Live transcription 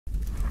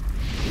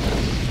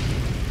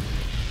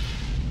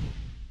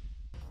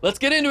let's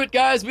get into it,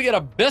 guys. We got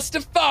a best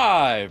of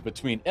 5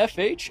 between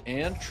FH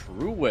and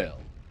TrueWhale.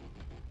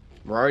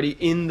 We're already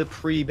in the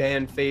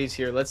pre-ban phase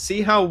here. Let's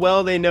see how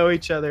well they know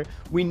each other.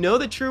 We know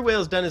that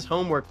TrueWhale's done his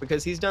homework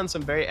because he's done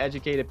some very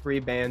educated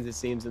pre-bans, it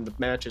seems, in the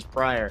matches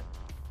prior.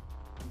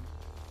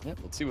 Yeah,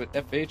 let's see what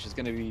FH is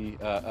going to be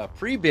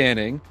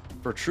pre-banning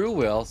for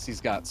TrueWhale. So he's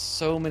got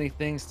so many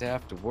things to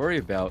have to worry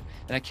about.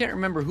 And I can't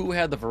remember who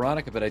had the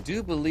Veronica, but I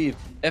do believe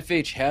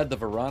FH had the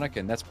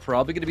Veronica, and that's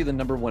probably going to be the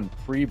 #1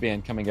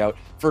 pre-ban coming out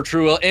for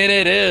TrueWhale. And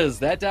it is.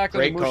 That Dr.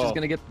 Lemush is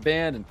going to get the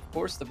ban, and of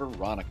course the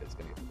Veronica is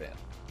going to get the ban.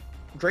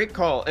 Great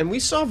call. And we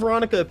saw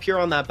Veronica appear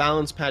on that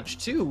balance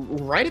patch too,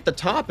 right at the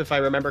top, if I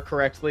remember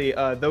correctly,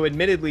 though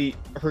admittedly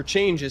her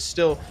change is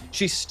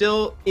she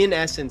still in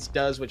essence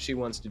does what she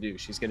wants to do.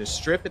 She's going to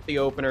strip at the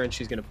opener and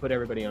she's going to put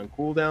everybody on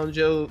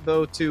cooldown,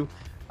 though to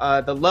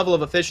the level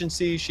of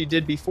efficiency she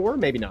did before,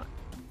 maybe not.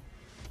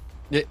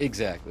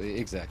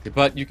 Exactly.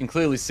 But you can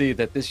clearly see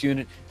that this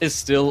unit is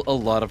still a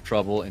lot of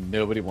trouble and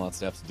nobody wants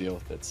to have to deal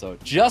with it. So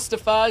it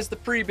justifies the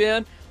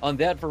pre-ban on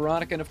that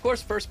Veronica. And of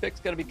course, first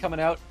pick's going to be coming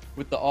out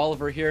with the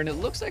Oliver here. And it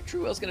looks like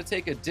TrueWhale's going to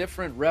take a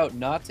different route,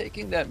 not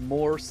taking that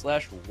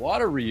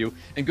Moor/Water Ryu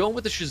and going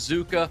with the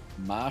Shizuka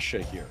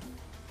Masha here.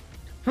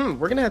 We're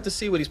going to have to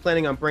see what he's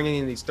planning on bringing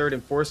in these 3rd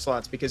and 4th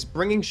slots, because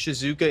bringing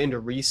Shizuka into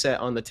reset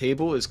on the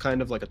table is kind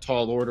of like a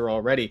tall order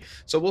already.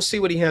 So we'll see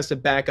what he has to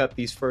back up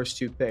these first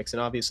 2 picks. And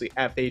obviously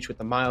FH with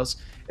the Miles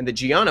and the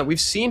Gianna.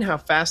 We've seen how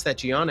fast that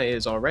Gianna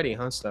is already,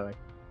 huh, Stoic?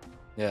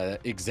 Yeah,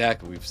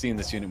 exactly. We've seen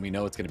this unit. We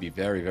know it's going to be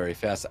very, very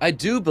fast. I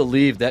do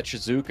believe that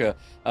Shizuka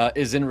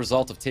is in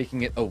result of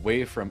taking it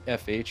away from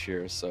FH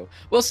here. So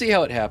we'll see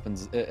how it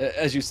happens.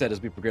 As you said,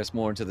 as we progress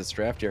more into this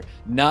draft here,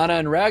 Nana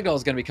and Ragdoll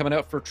is going to be coming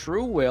out for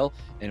TrueWhale.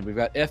 And we've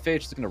got FH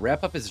that's going to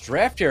wrap up his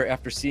draft here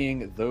after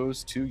seeing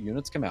those 2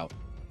 units come out.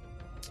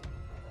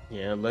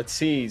 Yeah, let's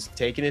see. He's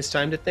taking his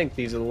time to think.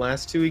 These are the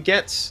last 2 he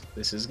gets.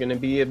 This is going to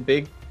be a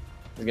big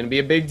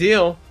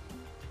deal.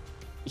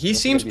 He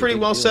seems pretty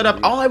well set up.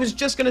 Oh, I was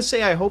just going to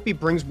say, I hope he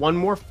brings one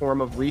more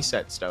form of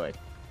reset, Stoic.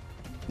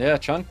 Yeah,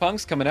 Chung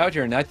Pung's coming out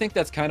here, and I think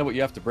that's kind of what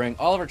you have to bring.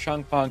 Oliver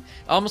Chung Pung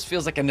almost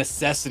feels like a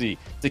necessity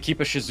to keep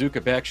a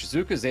Shizuka back.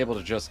 Shizuka is able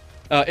to just,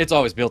 it's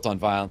always built on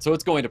violence, so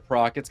it's going to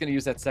proc. It's going to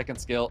use that 2nd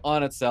skill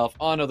on itself,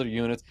 on other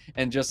units,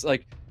 and just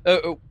like,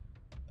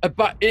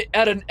 but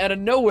out of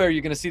nowhere,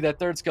 you're going to see that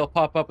 3rd skill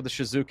pop up with the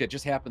Shizuka. It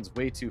just happens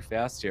way too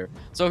fast here.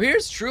 So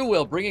here's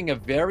TrueWhale bringing a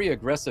very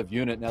aggressive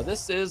unit. Now,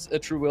 this is a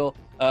TrueWhale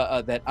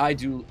that I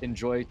do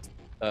enjoy.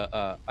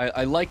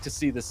 I like to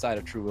see this side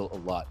of TrueWhale a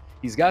lot.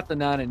 He's got the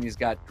Nana, and he's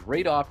got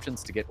great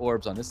options to get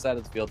orbs on this side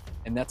of the field,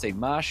 and that's a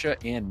Masha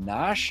and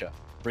Nasha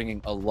bringing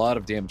a lot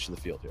of damage to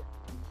the field here.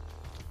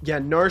 Yeah,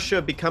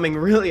 Narsha becoming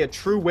really a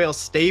TrueWhale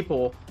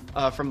staple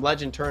from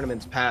Legend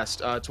tournaments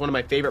past. It's one of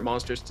my favorite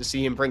monsters to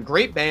see him bring.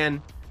 Great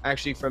ban,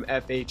 actually, from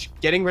FH.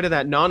 Getting rid of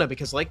that Nana,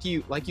 because like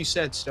you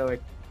said,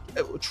 Stoic,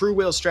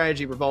 TrueWhale's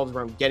strategy revolves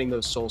around getting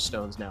those soul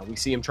stones now. We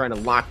see him trying to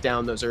lock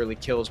down those early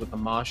kills with the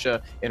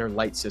Masha and her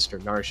light sister,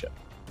 Narsha.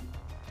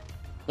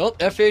 Well,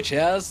 FH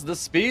has the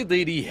speed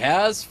lead. He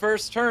has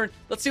first turn.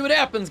 Let's see what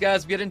happens,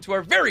 guys. We get into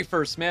our very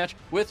first match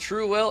with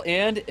TrueWhale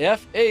and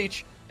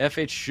FH.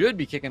 FH should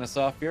be kicking us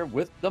off here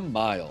with the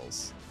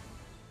Miles.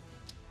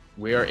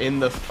 We are in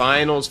the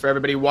finals for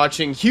everybody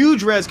watching.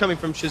 Huge res coming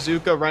from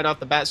Shizuka right off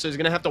the bat, so he's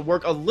going to have to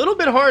work a little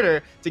bit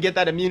harder to get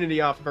that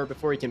immunity off of her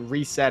before he can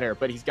reset her,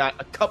 but he's got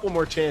a couple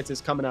more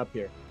chances coming up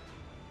here.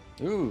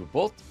 Ooh,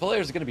 both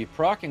players are going to be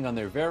proccing on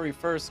their very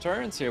first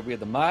turns here. We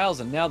had the Miles,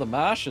 and now the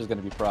Masha is going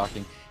to be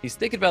proccing. He's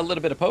thinking about a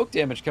little bit of poke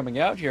damage coming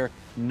out here.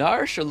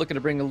 Narsha looking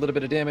to bring a little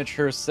bit of damage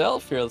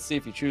herself here. Let's see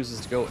if he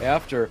chooses to go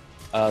after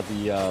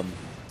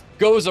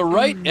goes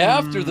right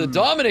after the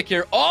Dominic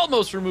here.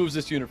 Almost removes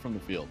this unit from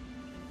the field.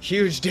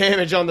 Huge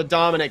damage on the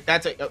Dominic.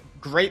 That's a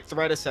great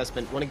threat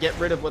assessment. Want to get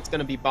rid of what's going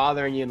to be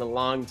bothering you in the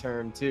long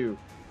term, too.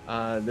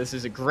 This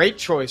is a great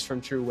choice from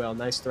TrueWhale.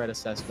 Nice threat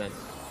assessment.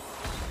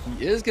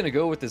 He is going to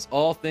go with this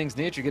all things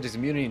nature, get his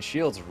immunity and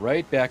shields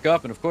right back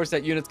up. And of course,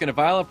 that unit's going to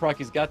violent proc.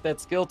 He's got that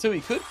skill too.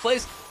 He could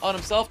place on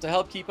himself to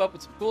help keep up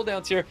with some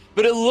cooldowns here,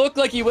 but it looked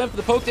like he went for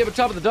the poke damage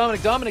top of the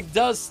Dominic. Dominic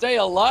does stay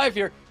alive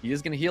here. He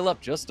is going to heal up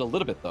just a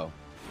little bit though.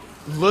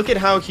 Look at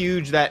how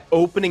huge that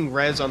opening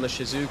res on the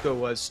Shizuka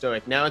was,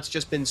 Stoic. Now it's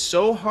just been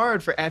so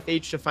hard for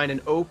FH to find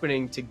an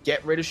opening to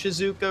get rid of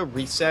Shizuka,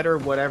 reset her,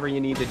 whatever you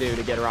need to do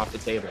to get her off the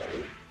table.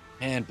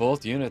 And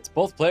both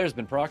players have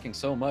been proccing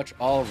so much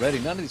already.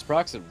 None of these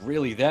procs are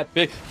really that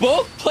big.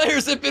 Both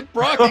players have been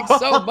proccing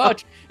so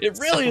much. It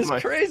really is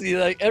crazy.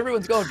 Like,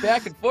 everyone's going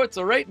back and forth.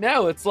 So right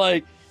now, it's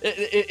like,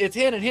 it's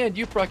hand in hand.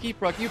 You proc, you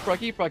proc, you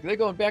proc, you proc. They're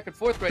going back and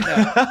forth right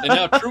now. And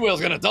now TrueWhale's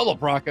going to double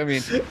proc. I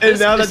mean,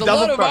 there's a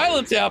lot of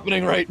violence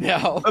happening right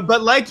now.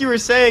 But like you were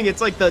saying, it's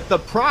like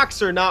the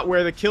procs are not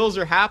where the kills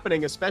are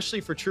happening,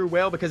 especially for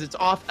TrueWhale, because it's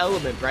off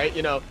element, right?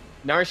 You know,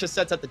 Narsha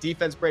sets up the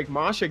defense break.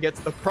 Masha gets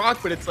the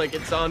proc, but it's like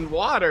it's on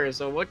water.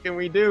 So what can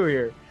we do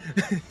here?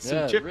 Some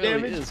Yeah, chip it really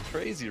damage. is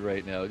crazy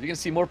right now. You're going to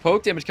see more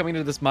poke damage coming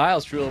into this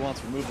Miles. TrueWhale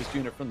wants to remove this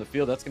unit from the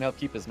field. That's going to help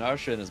keep his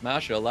Narsha and his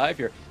Masha alive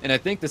here. And I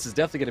think this is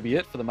definitely going to be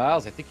it for the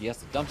Miles. I think he has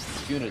to dump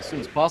this unit as soon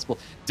as possible.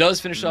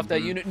 Does finish off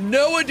that unit.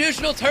 No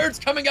additional turns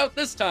coming out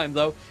this time,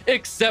 though,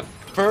 except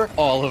for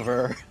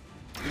Oliver.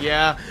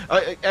 Yeah,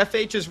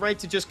 FH is right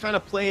to just kind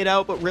of play it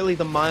out, but really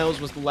the Miles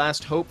was the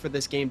last hope for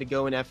this game to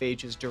go in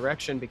FH's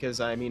direction because,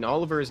 I mean,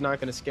 Oliver is not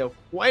going to scale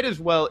quite as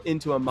well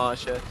into a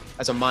Masha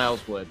as a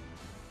Miles would.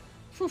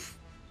 Whew.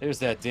 There's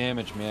that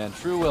damage, man.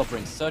 TrueWhale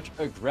brings such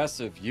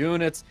aggressive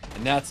units,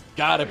 and that's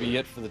got to be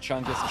it for the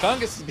Chungus.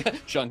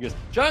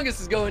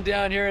 Chungus is going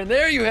down here, and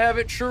there you have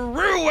it,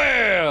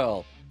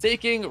 TrueWhale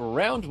taking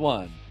round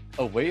 1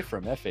 away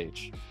from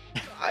FH.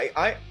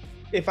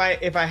 If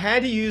I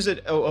had to use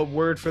a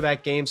word for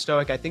that game,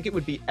 Stoic, I think it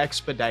would be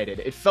expedited.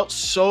 It felt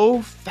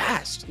so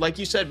fast, like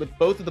you said, with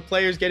both of the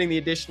players getting the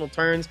additional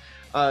turns,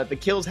 the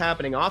kills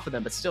happening off of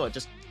them, but still, it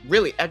just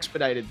really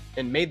expedited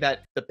and made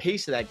the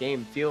pace of that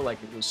game feel like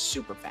it was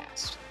super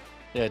fast.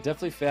 Yeah,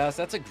 definitely fast.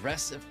 That's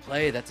aggressive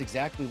play. That's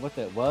exactly what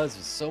that was. It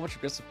was so much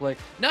aggressive play,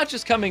 not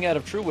just coming out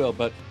of TrueWhale,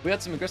 but we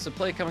had some aggressive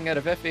play coming out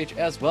of FH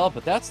as well.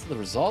 But that's the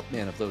result,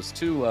 man, of those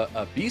two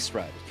Beast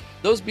Riders.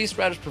 Those Beast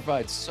Riders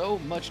provide so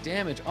much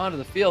damage onto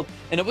the field,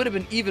 and it would have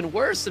been even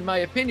worse, in my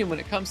opinion, when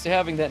it comes to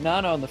having that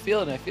Nana on the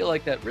field, and I feel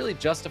like that really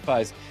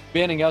justifies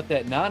banning out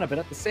that Nana, but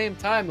at the same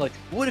time, like,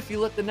 what if you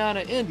let the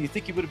Nana in? Do you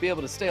think you would be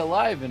able to stay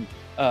alive and,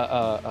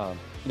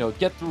 you know,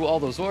 get through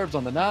all those orbs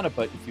on the Nana?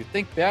 But if you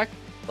think back,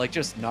 like,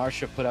 just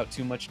Narsha put out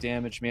too much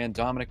damage, man.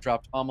 Dominic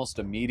dropped almost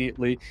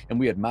immediately, and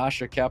we had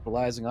Masha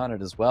capitalizing on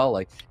it as well.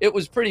 Like, it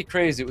was pretty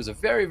crazy. It was a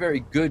very, very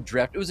good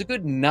draft. It was a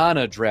good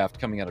Nana draft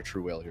coming out of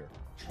TrueWhale here.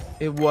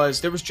 It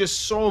was. There was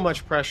just so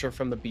much pressure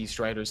from the Beast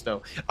Riders,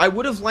 though. I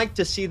would have liked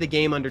to see the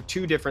game under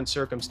two different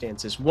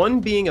circumstances. One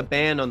being a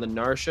ban on the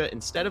Narsha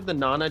instead of the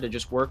Nana to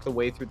just work the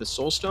way through the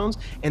Soul Stones,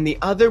 and the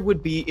other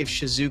would be if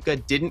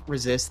Shizuka didn't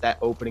resist that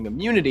opening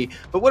immunity.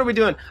 But what are we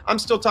doing? I'm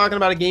still talking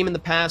about a game in the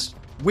past.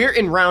 We're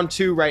in round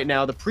 2 right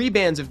now. The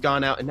pre-bans have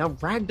gone out, and now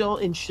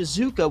Ragdoll and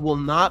Shizuka will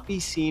not be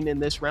seen in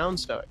this round,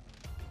 Stoic.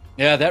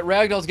 Yeah, that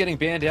Ragdoll's getting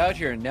banned out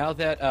here, and now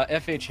that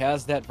FH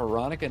has that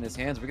Veronica in his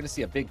hands, we're going to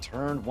see a big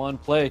turn 1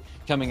 play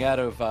coming out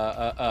of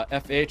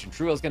FH, and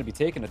TrueWhale's going to be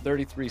taking a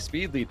 33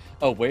 speed lead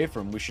away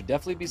from him. We should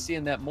definitely be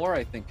seeing that more,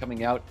 I think,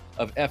 coming out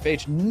of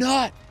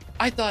FH.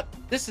 I thought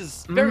this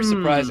is very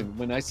surprising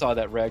when I saw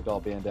that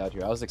Ragdoll banned out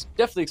here. I was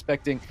definitely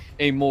expecting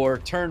a more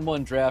turn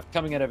 1 draft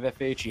coming out of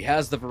FH. He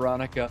has the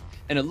Veronica,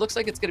 and it looks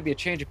like it's going to be a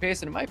change of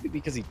pace, and it might be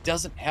because he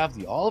doesn't have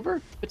the Oliver,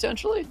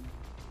 potentially.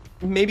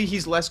 Maybe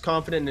he's less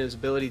confident in his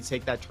ability to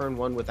take that turn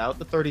 1 without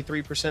the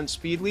 33%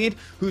 speed lead.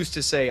 Who's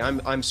to say?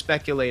 I'm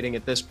speculating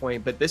at this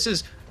point, but this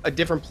is a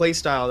different play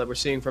style that we're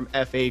seeing from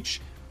FH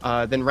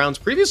than rounds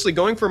previously,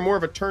 going for more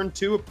of a turn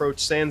 2 approach,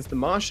 sans the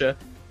Masha,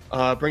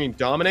 bringing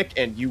Dominic,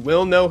 and you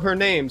will know her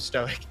name,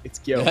 Stoic. It's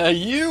Gyo.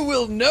 You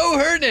will know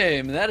her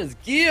name. That is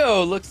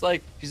Gyo. Looks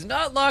like she's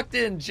not locked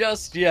in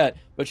just yet,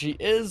 but she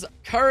is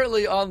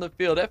currently on the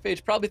field.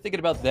 FH probably thinking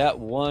about that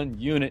one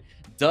unit.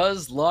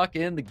 Does lock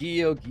in the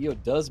Gyo. Gyo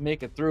does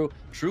make it through.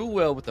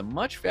 TrueWhale with a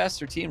much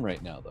faster team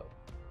right now, though.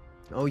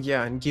 Oh,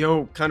 yeah, and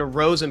Gyo kind of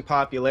rose in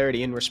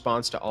popularity in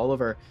response to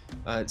Oliver.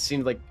 It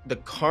seemed like the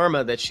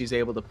karma that she's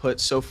able to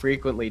put so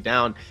frequently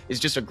down is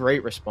just a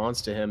great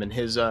response to him and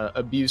his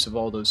abuse of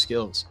all those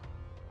skills.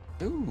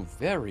 Ooh,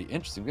 very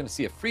interesting. We're going to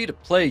see a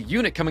free-to-play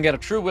unit coming out of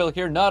TrueWhale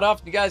here. Not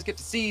often you guys get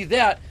to see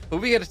that, but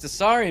we get a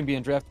Tsarian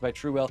being drafted by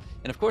TrueWhale,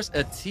 and of course,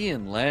 a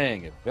Tian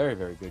Lang, a very,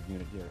 very good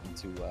unit here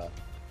into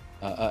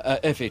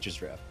FH's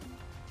draft.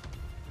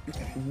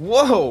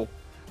 Whoa,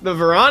 the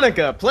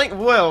Veronica playing.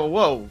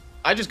 Whoa!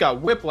 I just got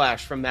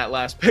whiplash from that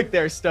last pick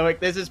there, Stoic.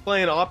 This is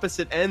playing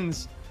opposite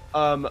ends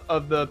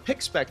of the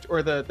pick spectrum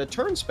or the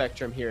turn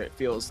spectrum here. It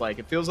feels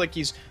like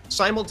he's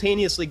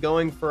simultaneously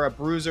going for a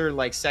bruiser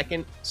like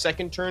second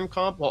turn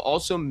comp while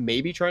also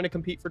maybe trying to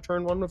compete for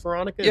turn 1 with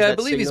Veronica. Yeah, I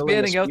believe he's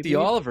banning out the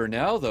Oliver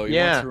now, though. He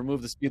wants to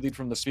remove the speed lead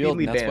from the field,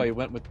 and that's why he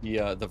went with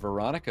the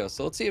Veronica.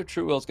 So let's see if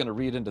TrueWhale's going to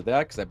read into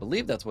that, because I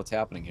believe that's what's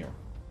happening here.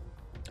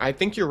 I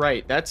think you're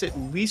right. That's at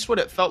least what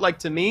it felt like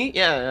to me.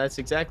 Yeah, that's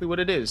exactly what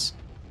it is.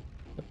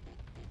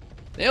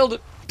 Nailed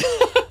it.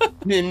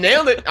 You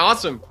nailed it.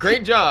 Awesome.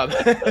 Great job.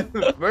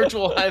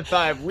 Virtual high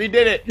five. We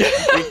did it.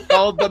 We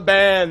called the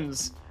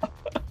bans.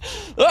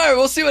 All right,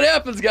 we'll see what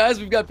happens, guys.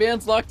 We've got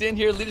bans locked in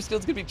here. Leader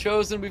skill's going to be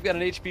chosen. We've got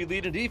an HP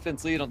lead and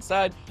defense lead on the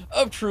side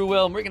of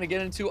TrueWhale, and we're going to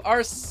get into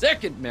our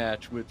second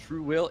match with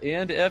TrueWhale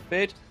and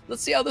FH.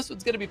 Let's see how this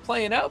one's going to be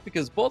playing out,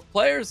 because both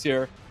players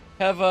here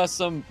have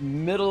some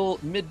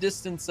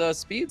mid-distance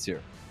speeds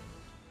here.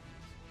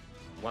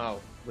 Wow.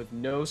 With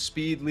no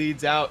speed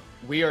leads out,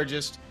 we are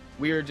just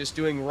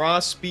doing raw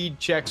speed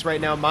checks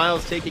right now.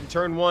 Miles taking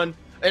turn 1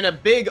 and a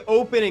big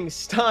opening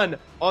stun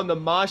on the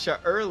Masha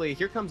early.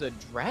 Here comes a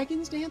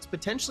Dragon's Dance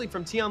potentially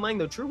from Tian Lang,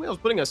 though TrueWhale's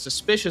putting a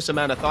suspicious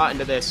amount of thought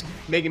into this,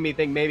 making me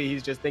think maybe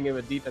he's just thinking of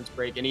a defense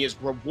break, and he is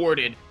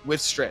rewarded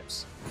with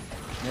strips.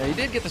 Yeah, he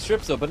did get the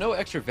strips though, but no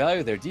extra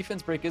value there.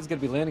 Defense break is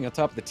going to be landing on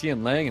top of the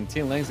Tian Lang, and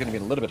Tian Lang's going to be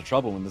in a little bit of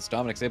trouble when this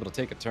Dominic's able to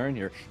take a turn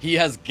here. He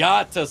has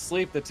got to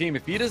sleep the team.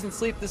 If he doesn't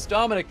sleep this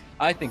Dominic,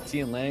 I think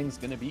Tian Lang's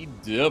going to be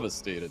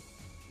devastated.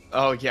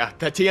 Oh yeah,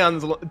 that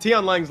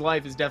Tian Lang's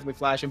life is definitely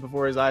flashing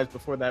before his eyes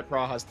before that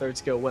Praha's third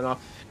skill went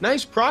off.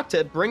 Nice proc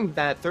to bring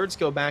that third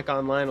skill back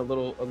online a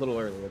little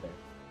earlier there.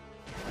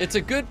 It's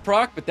a good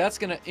proc, but that's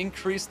going to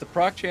increase the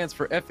proc chance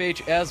for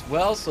FH as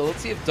well. So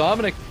let's see if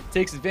Dominic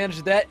takes advantage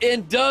of that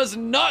and does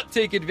not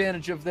take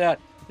advantage of that.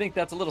 I think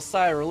that's a little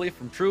sigh of relief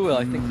from TrueWhale.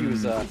 I think he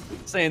was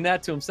saying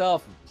that to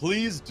himself.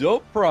 Please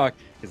don't proc,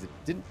 because it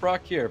didn't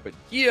proc here. But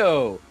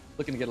Gio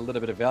looking to get a little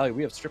bit of value.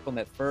 We have strip on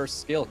that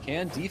first skill.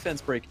 Can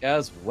defense break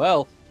as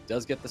well.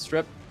 Does get the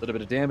strip. A little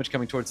bit of damage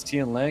coming towards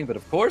Tian Lang. But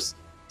of course,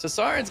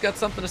 Tessarin's got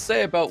something to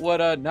say about what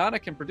Nana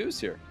can produce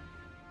here.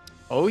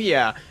 Oh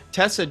yeah,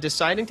 Tessa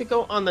deciding to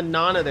go on the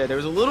Nana there. There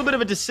was a little bit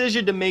of a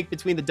decision to make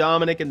between the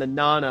Dominic and the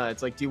Nana.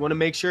 It's like, do you want to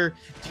make sure,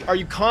 are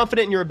you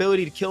confident in your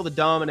ability to kill the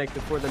Dominic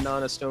before the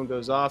Nana stone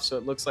goes off? So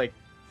it looks like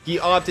he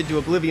opted to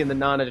Oblivion the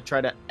Nana to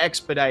try to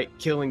expedite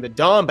killing the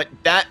Dom, but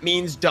that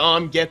means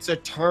Dom gets a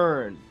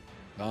turn.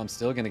 Dom's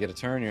still going to get a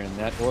turn here, and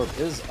that orb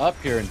is up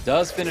here and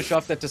does finish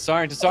off that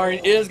Tessarin.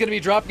 Tessarin is going to be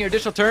dropping here.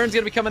 Additional turns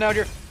going to be coming out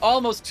here.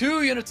 Almost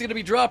 2 units going to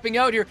be dropping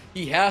out here.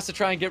 He has to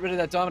try and get rid of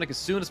that Dominic as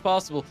soon as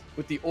possible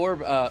with the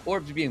orb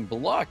being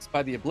blocked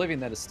by the Oblivion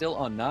that is still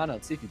on Nana.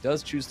 Let's see if he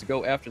does choose to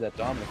go after that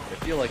Dominic.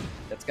 I feel like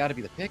that's got to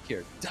be the pick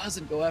here.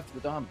 Doesn't go after the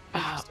Dominic.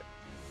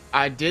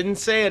 I didn't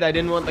say it. I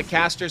didn't want the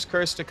Caster's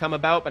Curse to come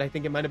about, but I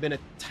think it might have been a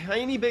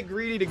tiny bit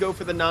greedy to go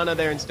for the Nana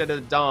there instead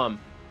of the Dom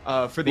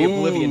for the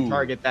Oblivion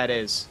target, that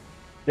is.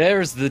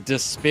 There's the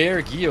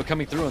Despair Gio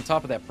coming through on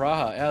top of that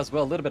Praha as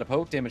well. A little bit of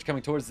poke damage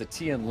coming towards the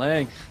Tian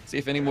Lang. See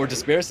if any more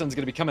Despair Sun's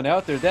going to be coming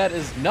out there. That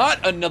is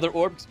not another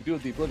orb, because we do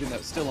have the Oblivion that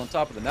was still on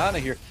top of the Nana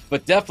here,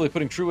 but definitely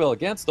putting TrueWhale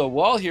against the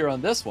wall here on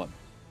this one.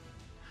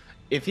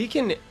 If he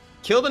can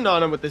kill the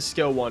Nana with this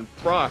skill 1,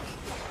 proc,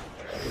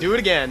 do it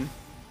again.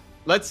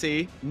 Let's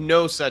see.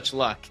 No such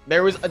luck.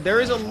 There is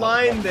a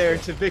line there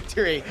to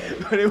victory,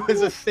 but it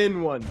was a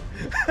thin one.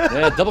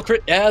 Yeah, double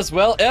crit as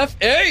well.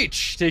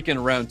 FH taking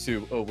round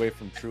 2 away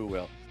from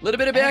TrueWhale. A little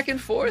bit of back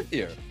and forth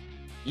here.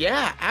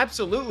 Yeah,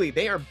 absolutely.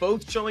 They are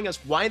both showing us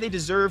why they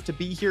deserve to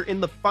be here in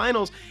the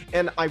finals,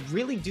 and I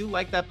really do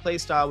like that play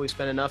style. We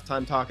spent enough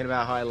time talking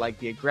about how I like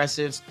the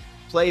aggressive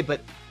play, but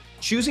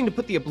choosing to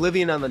put the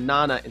Oblivion on the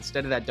Nana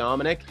instead of that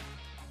Dominic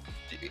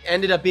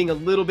ended up being a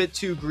little bit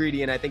too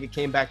greedy, and I think it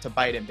came back to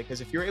bite him, because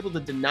if you're able to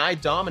deny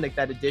Dominic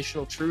that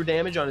additional true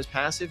damage on his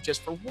passive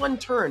just for 1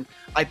 turn,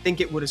 I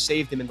think it would have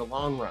saved him in the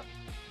long run.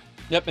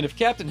 Yep, and if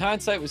Captain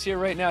Hindsight was here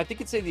right now, I think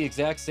he'd say the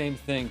exact same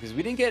thing, because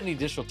we didn't get any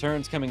additional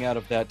turns coming out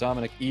of that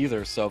Dominic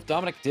either. So if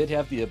Dominic did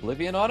have the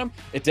Oblivion on him,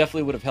 it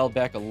definitely would have held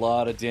back a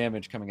lot of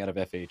damage coming out of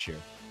FH here.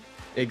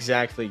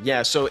 Exactly.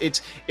 Yeah, so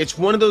it's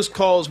one of those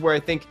calls where I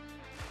think,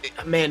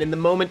 man, in the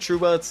moment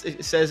TrueWhale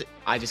it says,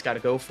 I just got to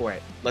go for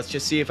it. Let's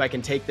just see if I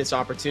can take this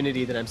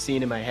opportunity that I'm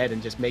seeing in my head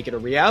and just make it a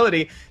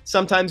reality.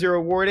 Sometimes you're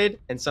rewarded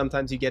and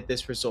sometimes you get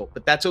this result,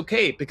 but that's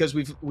okay, because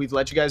we've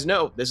let you guys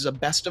know this is a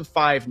best of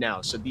 5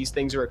 now. So these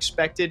things are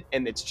expected,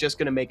 and it's just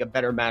going to make a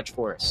better match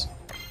for us.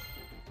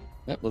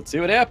 Yep, let's see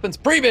what happens.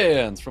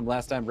 Pre-bans from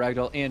last time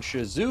Ragdoll and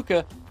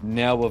Shizuka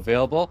now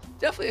available.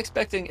 Definitely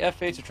expecting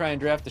FA to try and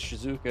draft the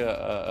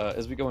Shizuka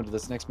as we go into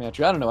this next match.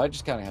 I don't know, I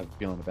just kind of have a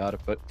feeling about it,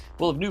 but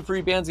we'll have new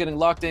pre-bans getting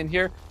locked in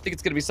here. I think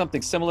it's going to be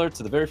something similar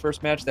to the very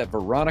first match, that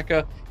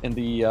Veronica and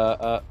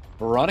the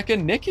Veronica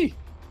Nikki.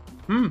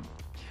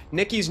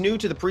 Nikki's new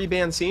to the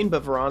pre-ban scene,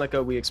 but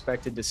Veronica we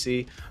expected to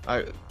see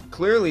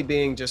clearly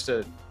being just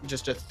a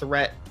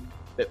threat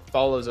that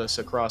follows us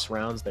across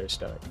rounds there,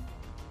 Stoic.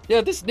 Yeah,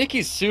 this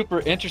Nikki's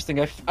super interesting.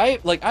 I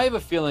have a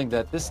feeling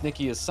that this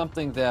Nikki is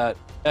something that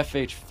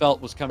FH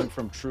felt was coming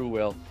from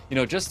TrueWhale, you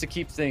know, just to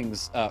keep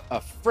things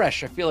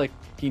fresh. I feel like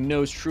he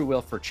knows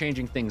TrueWhale for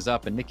changing things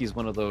up, and Nikki's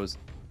one of those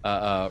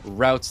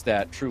routes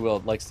that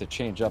TrueWhale likes to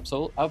change up.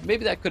 So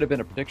maybe that could have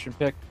been a prediction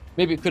pick.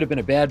 Maybe it could have been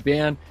a bad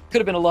ban. Could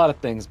have been a lot of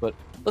things, but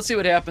let's see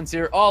what happens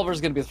here.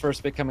 Oliver's going to be the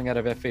first pick coming out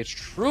of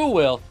FH.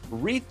 TrueWhale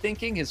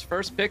rethinking his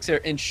first picks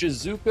here, and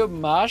Shizuka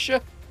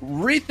Masha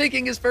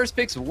rethinking his first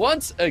picks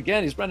once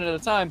again. He's running out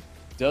of time.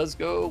 Does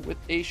go with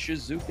a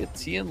Shizuka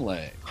Tian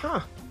Lang.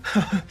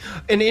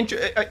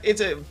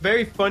 It's a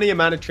very funny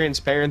amount of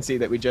transparency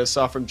that we just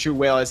saw from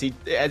TrueWhale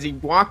as he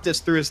walked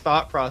us through his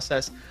thought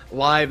process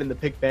live in the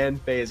pick ban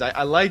phase.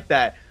 I like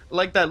that. I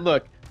like that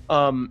look.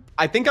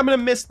 I think I'm gonna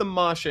miss the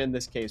Masha in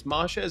this case.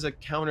 Masha, as a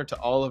counter to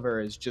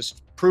Oliver, has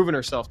just proven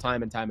herself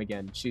time and time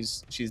again.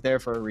 She's there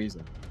for a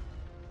reason.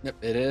 Yep,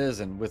 it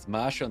is, and with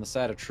Masha on the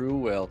side of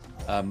TrueWhale,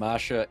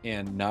 Masha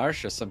and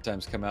Narsha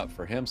sometimes come out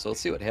for him, so let's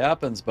see what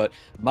happens. But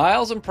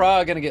Miles and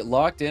Praha are going to get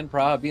locked in.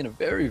 Praha being a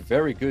very,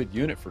 very good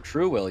unit for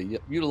TrueWhale. He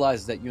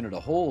utilizes that unit a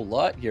whole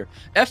lot here.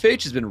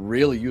 FH has been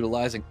really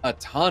utilizing a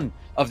ton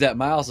of that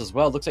Miles as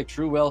well. Looks like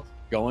TrueWhale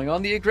going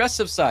on the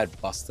aggressive side,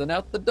 busting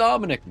out the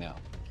Dominic now.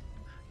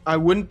 I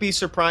wouldn't be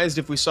surprised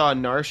if we saw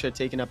Narsha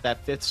taking up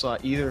that 5th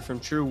slot either from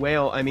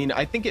TrueWhale. I mean,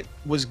 I think it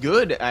was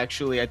good,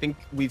 actually. I think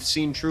we've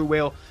seen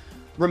TrueWhale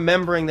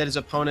remembering that his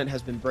opponent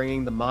has been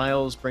bringing the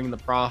Miles, bringing the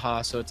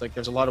Praha, so it's like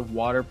there's a lot of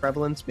water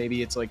prevalence.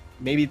 Maybe it's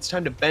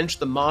time to bench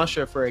the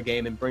Masha for a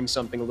game and bring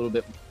something a little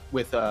bit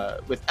with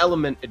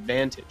element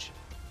advantage.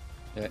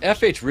 Yeah,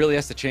 FH really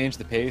has to change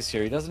the pace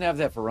here. He doesn't have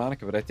that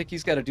Veronica, but I think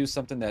he's got to do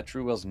something that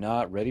TrueWhale's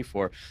not ready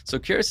for. So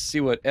curious to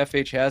see what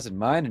FH has in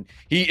mind, and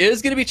he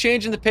is going to be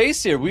changing the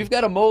pace here. We've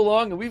got a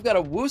Molong and we've got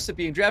a Wusa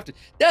being drafted.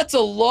 That's a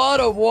lot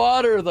of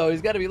water, though.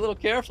 He's got to be a little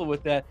careful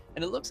with that,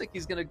 and it looks like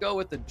he's going to go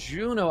with the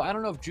Juno. I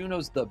don't know if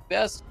Juno's the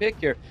best pick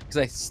here, because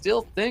I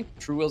still think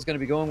TrueWhale's going to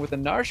be going with a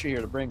Narsha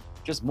here to bring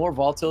just more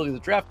volatility to the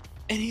draft.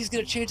 And he's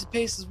going to change the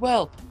pace as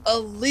well. A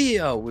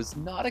Leo. Was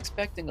not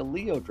expecting a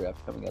Leo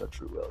draft coming out of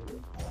TrueWhale here.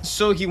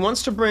 So he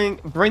wants to bring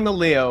the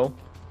Leo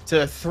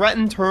to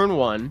threaten turn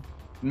 1,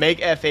 make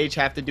FH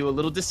have to do a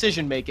little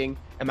decision making.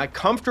 Am I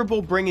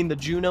comfortable bringing the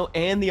Juno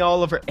and the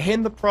Oliver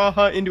and the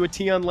Praha into a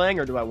Tian Lang,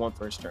 or do I want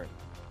first turn?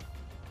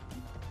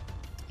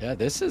 Yeah,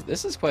 this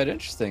is quite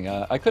interesting.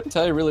 I couldn't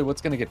tell you really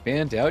what's going to get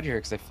banned out here,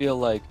 because I feel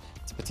like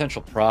it's a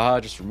potential Praha,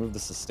 just remove the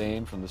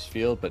sustain from this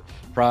field, but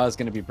Praha is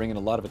going to be bringing a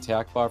lot of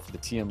attack bar for the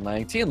Tian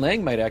Lang. Tian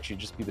Lang might actually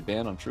just be the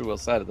ban on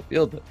TrueWhale's side of the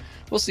field, but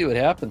we'll see what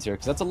happens here,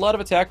 because that's a lot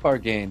of attack bar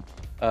gain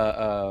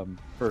for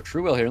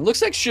TrueWhale here. And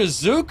looks like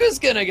Shizuka's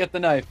going to get the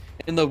knife,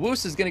 and the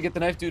Woos is going to get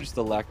the knife due to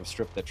the lack of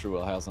strip that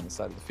TrueWhale has on the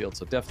side of the field,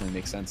 so it definitely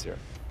makes sense here.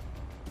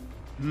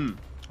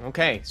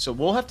 Okay, so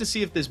we'll have to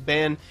see if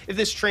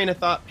this train of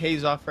thought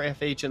pays off for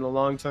FH in the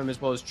long term,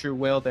 as well as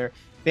TrueWhale there.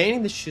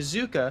 Banning the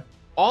Shizuka.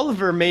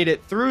 Oliver made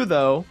it through,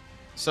 though,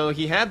 so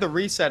he had the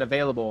reset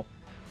available.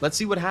 Let's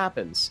see what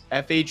happens.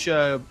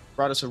 FH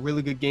brought us a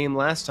really good game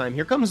last time.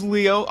 Here comes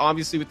Leo,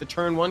 obviously with the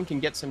turn 1,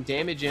 can get some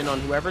damage in on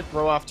whoever,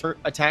 throw off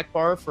attack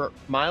bar for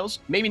Miles.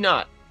 Maybe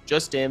not,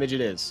 just damage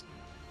it is.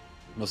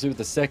 We'll see what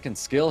the second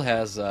skill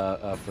has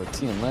for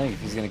Tian Lang, if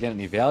he's going to get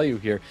any value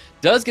here.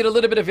 Does get a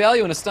little bit of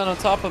value, and a stun on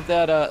top of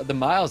that. The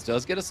Miles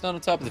does get a stun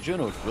on top of the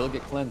Juno, which will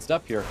get cleansed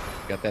up here.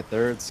 Got that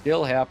third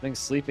skill happening,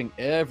 sleeping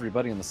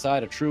everybody on the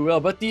side of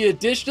TrueWhale, but the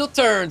additional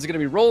turns are going to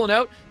be rolling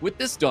out with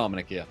this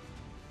Dominic here.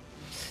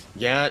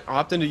 Yeah,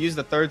 opting to use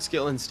the third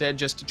skill instead,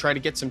 just to try to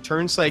get some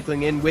turn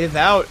cycling in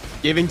without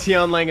giving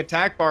Tian Lang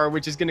attack bar,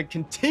 which is going to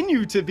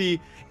continue to be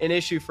an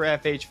issue for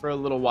FH for a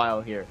little while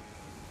here.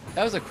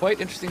 That was a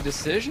quite interesting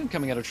decision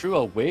coming out of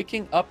TrueWhale,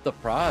 waking up the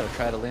Pra to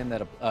try to land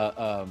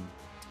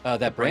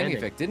that branding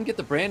effect. Didn't get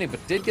the branding,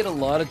 but did get a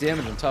lot of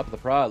damage on top of the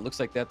Pra. It looks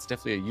like that's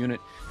definitely a unit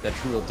that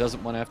TrueWhale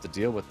doesn't want to have to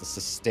deal with, the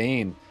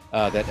sustain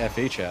that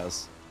FH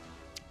has.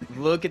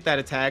 Look at that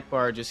attack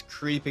bar just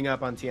creeping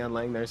up on Tian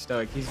Lang there,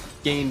 Stoic. He's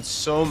gained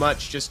so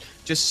much just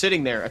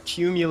sitting there,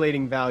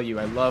 accumulating value.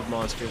 I love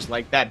monsters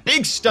like that.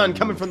 Big stun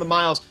coming from the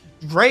Miles,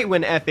 right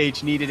when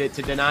FH needed it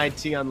to deny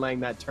Tian Lang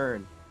that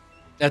turn.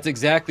 That's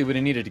exactly what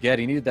he needed to get.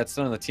 He needed that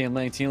stun on the Tian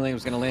Lang. Tian Lang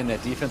was going to land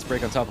that defense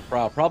break on top of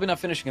Pra. Probably not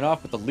finishing it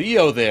off, but the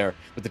Leo there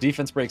with the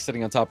defense break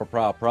sitting on top of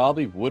Pra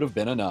probably would have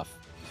been enough.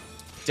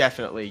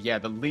 Definitely, yeah.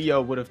 The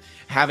Leo would have,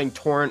 having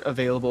Torrent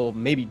available,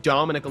 maybe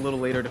Dominic a little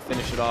later to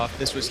finish it off.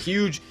 This was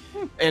huge,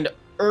 and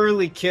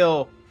early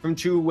kill from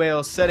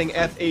TrueWhale, setting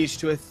FH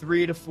to a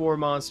 3-4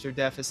 monster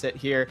deficit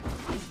here.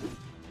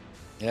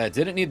 Yeah,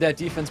 didn't need that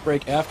defense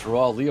break after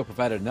all. Leo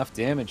provided enough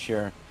damage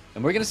here.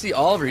 And we're going to see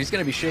Oliver. He's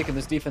going to be shaking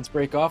this defense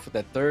break off with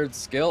that third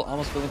skill,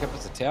 almost filling up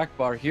his attack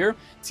bar here.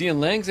 Tian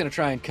Lang's going to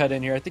try and cut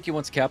in here. I think he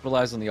wants to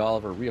capitalize on the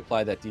Oliver,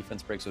 reapply that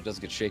defense break so it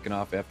doesn't get shaken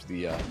off after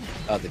the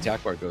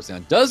attack bar goes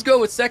down. Does go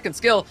with second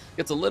skill,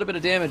 gets a little bit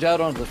of damage out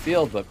onto the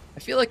field, but I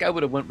feel like I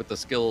would have went with the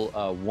skill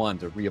 1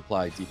 to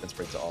reapply defense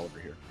break to Oliver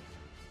here.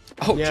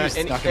 Oh, yeah, geez,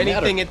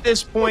 anything at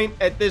this point,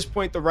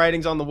 the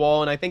writing's on the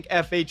wall, and I think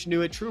FH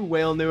knew it,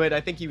 TrueWhale knew it.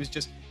 I think he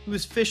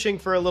was fishing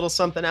for a little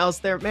something else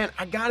there. Man,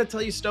 I gotta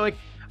tell you, Stoic,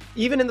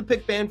 even in the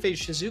pick ban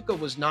phase, Shizuka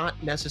was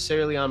not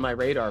necessarily on my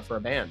radar for a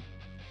ban.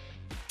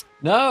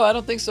 No, I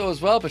don't think so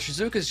as well, but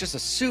Shizuka is just a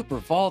super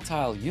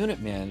volatile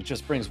unit, man. It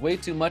just brings way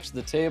too much to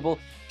the table.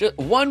 Just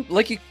one,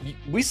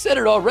 we said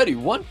it already,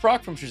 one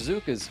proc from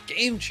Shizuka is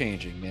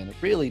game-changing, man. It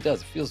really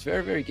does. It feels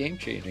very, very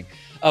game-changing.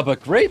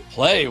 But great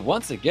play,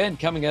 once again,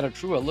 coming out of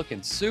TrueWhale,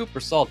 looking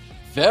super solid.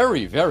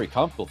 Very, very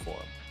comfortable for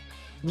him.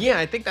 Yeah,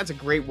 I think that's a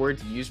great word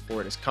to use for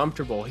it, is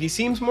comfortable. He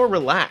seems more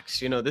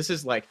relaxed. You know, this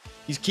is like,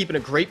 he's keeping a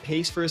great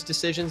pace for his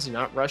decisions. He's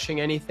not rushing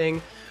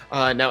anything.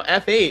 Now,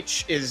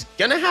 FH is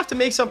going to have to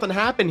make something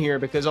happen here,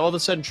 because all of a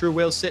sudden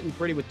TrueWhale's sitting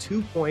pretty with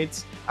 2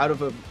 points out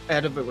of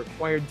a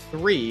required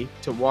 3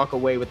 to walk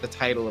away with the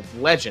title of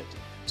Legend.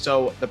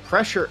 So the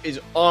pressure is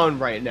on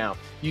right now.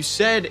 You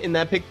said in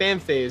that pick ban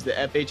phase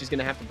that FH is going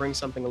to have to bring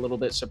something a little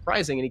bit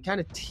surprising, and he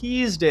kind of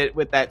teased it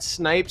with that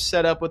snipe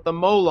setup with the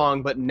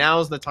Molong, but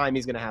now's the time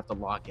he's going to have to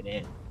lock it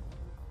in.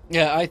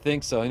 Yeah, I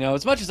think so. You know,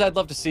 as much as I'd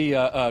love to see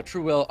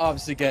TrueWhale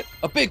obviously get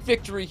a big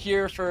victory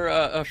here for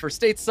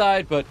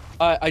stateside, but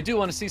I do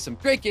want to see some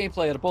great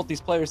gameplay out of both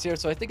these players here.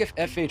 So I think if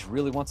FH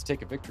really wants to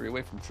take a victory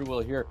away from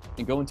TrueWhale here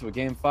and go into a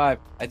game 5,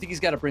 I think he's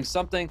got to bring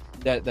something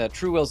that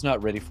TrueWhale's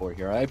not ready for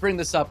here. I bring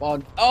this up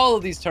on all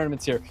of these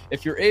tournaments here.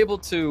 If you're able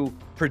to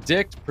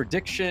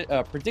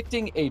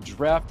predicting a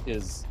draft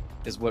is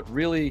what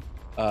really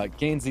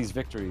gains these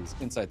victories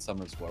inside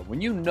Summer's War.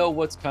 When you know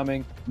what's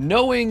coming,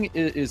 knowing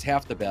is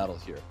half the battle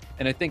here.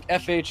 And I think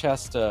FH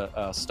has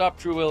to stop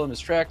TrueWhale in his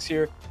tracks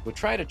here. We'll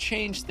try to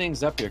change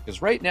things up here,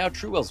 because right now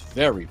TrueWhale's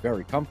very,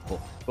 very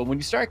comfortable. But when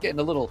you start getting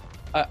a little,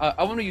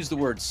 I want to use the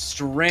word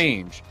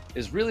strange,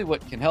 is really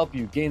what can help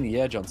you gain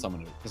the edge on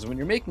someone. Because when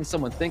you're making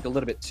someone think a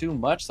little bit too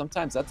much,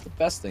 sometimes that's the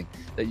best thing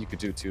that you could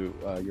do to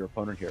your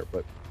opponent here.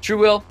 But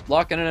TrueWhale,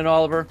 locking in an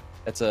Oliver,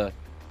 that's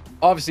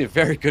obviously a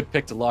very good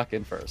pick to lock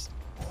in first.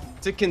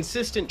 It's a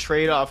consistent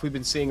trade-off we've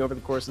been seeing over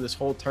the course of this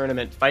whole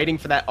tournament, fighting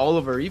for that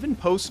Oliver, even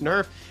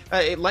post-nerf.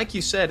 Like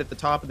you said at the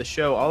top of the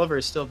show, Oliver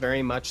is still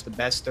very much the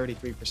best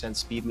 33%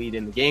 speed lead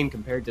in the game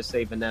compared to,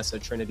 say, Vanessa,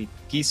 Trinity,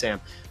 Gisam.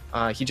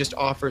 He just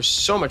offers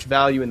so much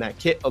value in that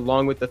kit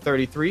along with the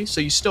 33, so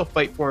you still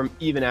fight for him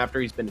even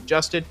after he's been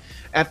adjusted.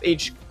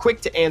 FH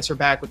quick to answer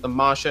back with the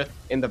Masha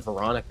and the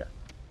Veronica.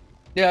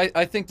 Yeah,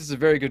 I think this is a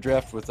very good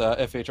draft with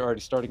FH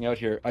already starting out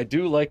here. I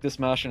do like this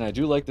Masha, and I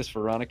do like this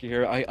Veronica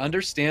here. I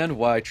understand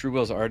why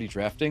TrueWhale's already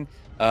drafting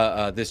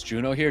this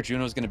Juno here.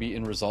 Juno's going to be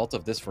in result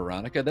of this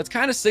Veronica. That's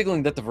kind of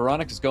signaling that the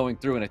Veronica's going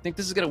through, and I think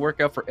this is going to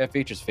work out for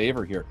FH's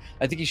favor here.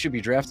 I think he should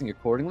be drafting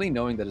accordingly,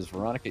 knowing that his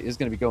Veronica is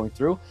going to be going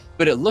through,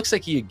 but it looks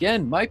like he,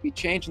 again, might be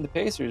changing the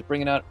pace here. He's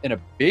bringing out an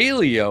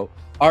Abelio,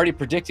 already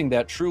predicting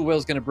that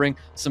TrueWhale's going to bring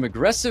some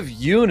aggressive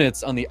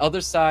units on the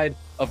other side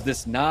of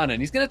this Nana,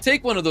 and he's going to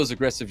take one of those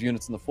aggressive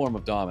units in the form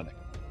of Dominic.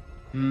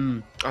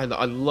 I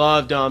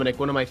love Dominic,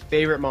 one of my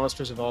favorite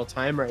monsters of all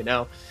time right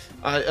now.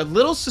 A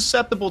little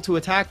susceptible to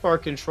attack bar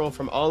control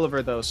from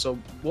Oliver, though, so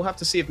we'll have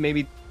to see if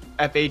maybe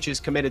FH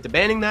is committed to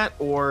banning that,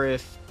 or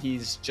if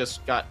he's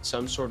just got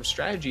some sort of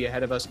strategy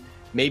ahead of us.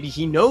 Maybe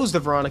he knows the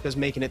Veronica's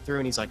making it through,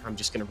 and he's like, I'm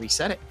just going to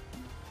reset it.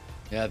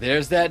 Yeah,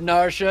 there's that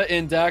Narsha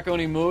in Dark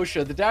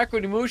Onimusha. The Dark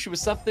Onimusha was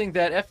something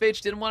that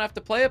FH didn't want to have to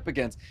play up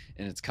against,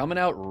 and it's coming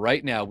out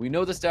right now. We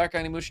know this Dark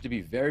Onimusha to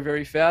be very,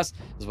 very fast,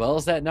 as well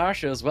as that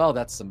Narsha as well.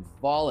 That's some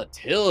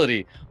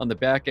volatility on the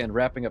back end,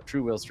 wrapping up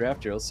TrueWhale's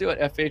draft here. Let's see what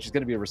FH is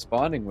going to be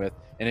responding with,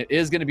 and it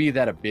is going to be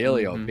that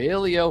Abelio.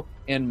 Abelio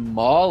and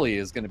Molly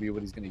is going to be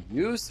what he's going to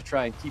use to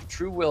try and keep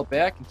TrueWhale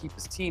back and keep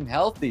his team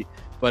healthy.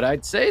 But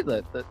I'd say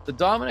that the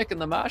Dominic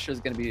and the Masha is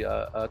going to be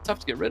tough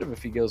to get rid of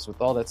if he goes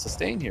with all that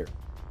sustain here.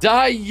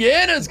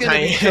 Diana's going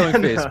to be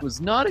showing face. Was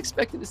not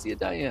expecting to see a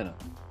Diana.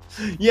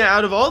 Yeah,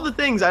 out of all the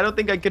things, I don't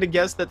think I could have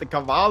guessed that the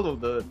Cavallo,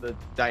 the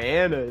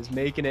Diana, is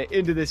making it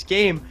into this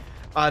game.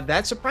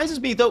 That surprises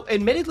me, though.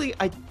 Admittedly,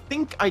 I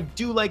think I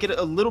do like it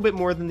a little bit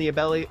more than the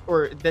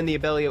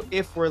Abelio,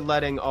 if we're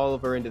letting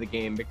Oliver into the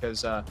game,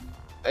 because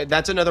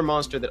that's another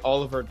monster that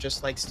Oliver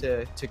just likes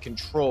to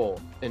control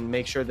and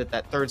make sure that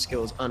that third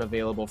skill is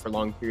unavailable for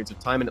long periods of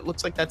time, and it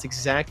looks like that's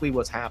exactly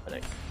what's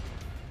happening.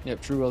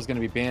 Yep, TrueWhale's going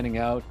to be banning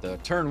out the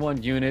turn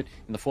 1 unit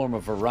in the form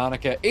of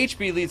Veronica.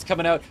 HP leads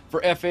coming out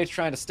for FH,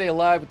 trying to stay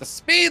alive with the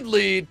speed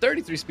lead.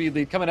 33 speed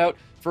lead coming out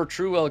for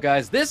TrueWhale,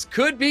 guys. This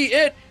could be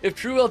it if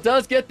TrueWhale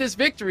does get this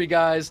victory,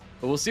 guys.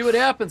 But we'll see what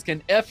happens.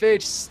 Can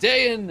FH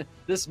stay in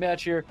this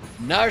match here?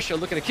 Narsha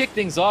looking to kick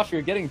things off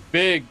here, getting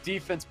big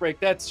defense break.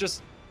 That's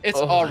just, it's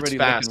already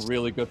looking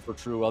really good for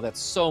TrueWhale.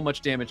 That's so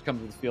much damage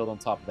coming to the field on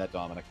top of that,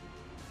 Dominic.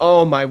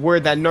 Oh my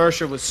word, that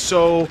Narsha was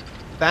so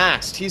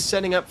fast. He's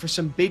setting up for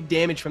some big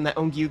damage from that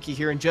Ongyuki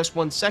here in just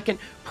 1 second.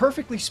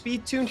 Perfectly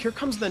speed tuned. Here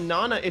comes the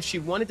Nana if she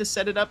wanted to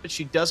set it up, but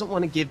she doesn't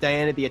want to give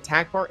Diana the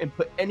attack bar and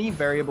put any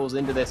variables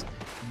into this.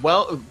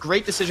 Well,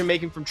 great decision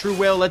making from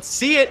TrueWhale. Let's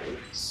see it.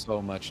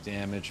 So much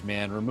damage,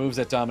 man. Removes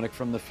that Dominic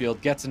from the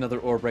field. Gets another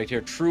orb right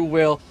here.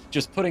 TrueWhale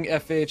just putting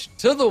FH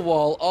to the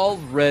wall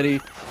already.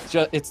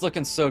 It's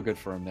looking so good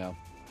for him now.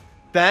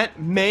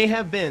 That may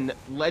have been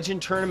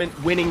Legend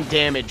Tournament winning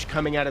damage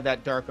coming out of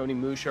that Dark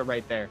Onimusha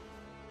right there.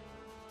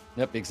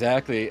 Yep,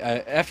 exactly.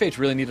 FH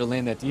really needed to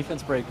land that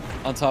defense break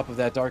on top of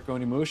that Dark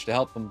Onimusha to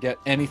help them get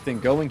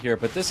anything going here.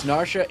 But this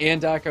Narsha and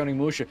Dark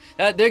Onimusha,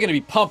 they're going to be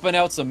pumping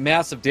out some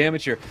massive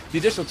damage here. The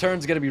additional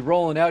turns are going to be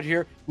rolling out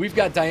here. We've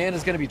got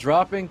Diana's going to be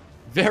dropping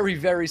very,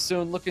 very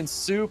soon. Looking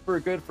super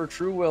good for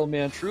TrueWhale,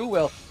 man.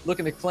 TrueWhale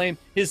looking to claim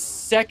his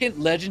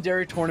second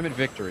Legendary Tournament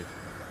victory.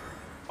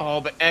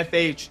 Oh, but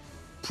FH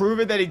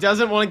proving that he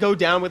doesn't want to go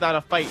down without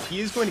a fight.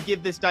 He is going to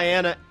give this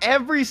Diana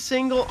every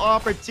single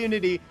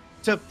opportunity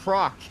to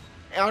proc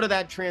out of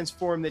that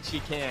transform that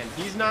she can.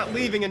 He's not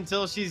leaving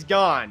until she's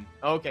gone.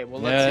 Okay, well,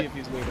 let's see if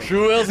he's leaving.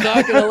 TrueWhale's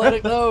not going to let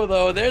it go,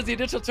 though. There's the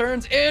additional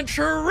turns, and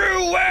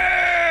TrueWhale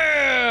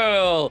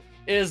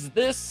is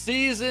this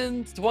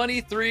season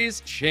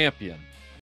 23's champion.